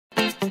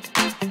In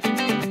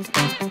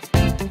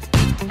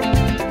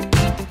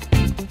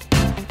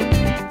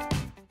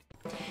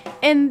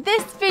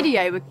this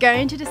video, we're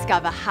going to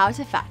discover how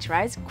to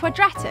factorise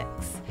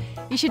quadratics.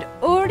 You should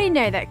already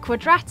know that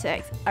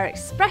quadratics are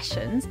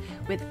expressions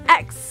with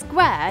x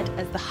squared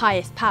as the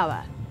highest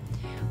power.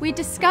 We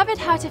discovered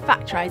how to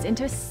factorise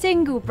into a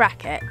single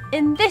bracket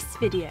in this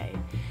video,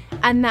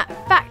 and that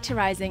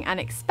factorising and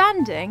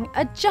expanding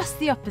are just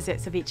the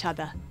opposites of each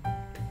other.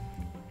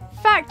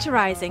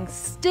 Factorising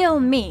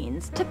still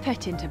means to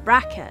put into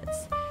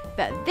brackets,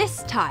 but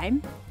this time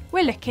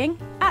we're looking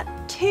at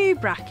two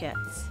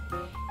brackets.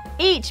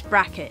 Each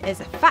bracket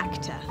is a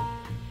factor.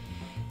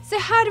 So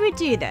how do we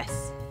do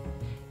this?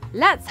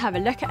 Let's have a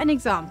look at an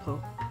example.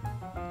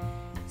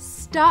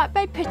 Start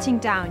by putting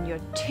down your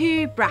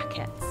two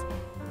brackets,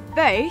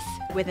 both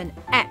with an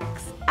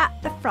x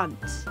at the front,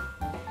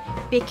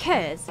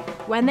 because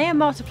when they are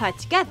multiplied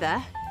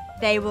together,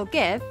 they will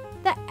give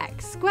the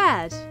x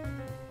squared.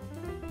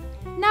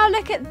 Now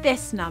look at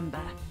this number.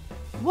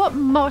 What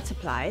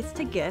multiplies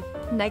to give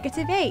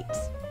 -8?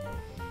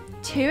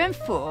 2 and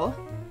 4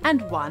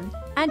 and 1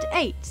 and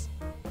 8.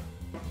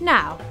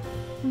 Now,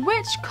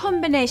 which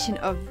combination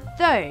of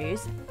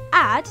those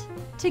add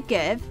to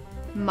give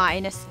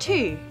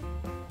 -2?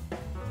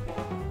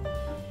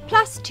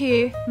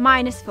 +2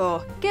 minus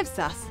 4 gives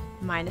us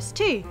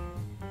 -2.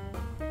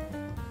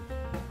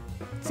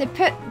 So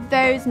put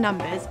those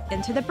numbers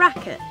into the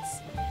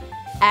brackets.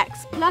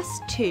 X plus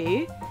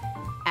 2,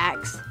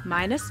 x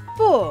minus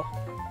 4.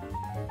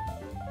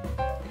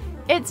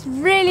 It's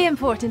really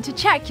important to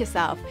check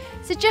yourself,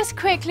 so just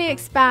quickly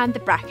expand the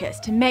brackets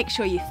to make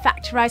sure you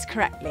factorise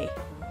correctly.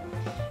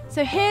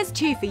 So here's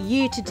two for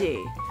you to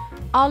do.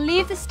 I'll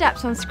leave the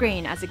steps on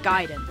screen as a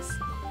guidance.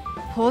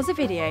 Pause the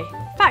video,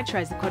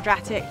 factorise the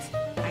quadratics,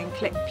 and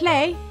click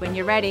play when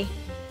you're ready.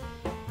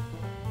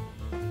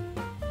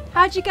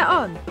 How'd you get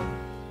on?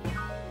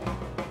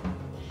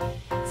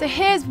 So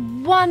here's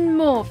one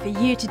more for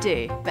you to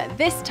do, but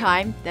this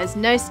time there's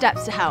no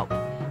steps to help.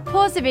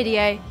 Pause the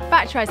video,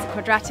 factorise the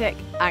quadratic,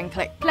 and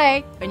click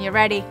play when you're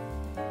ready.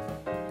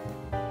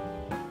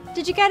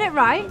 Did you get it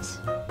right?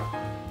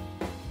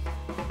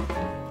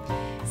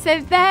 So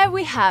there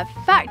we have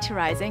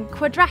factorising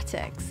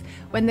quadratics,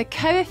 when the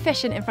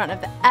coefficient in front of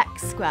the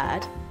x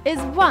squared is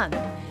 1.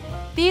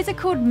 These are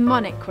called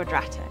monic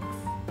quadratics.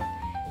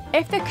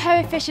 If the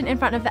coefficient in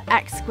front of the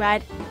x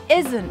squared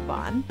isn't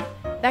 1,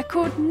 they're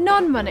called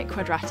non-monic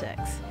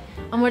quadratics,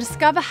 and we'll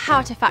discover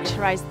how to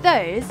factorise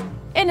those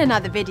in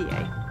another video.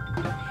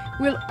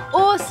 We'll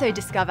also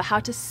discover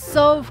how to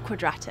solve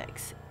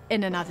quadratics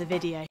in another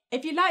video.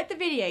 If you liked the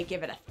video,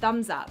 give it a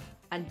thumbs up,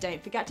 and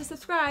don't forget to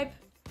subscribe.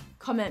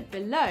 Comment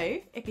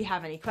below if you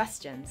have any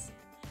questions.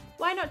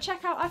 Why not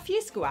check out our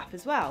FuseSchool app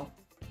as well?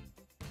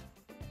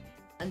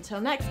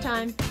 Until next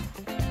time.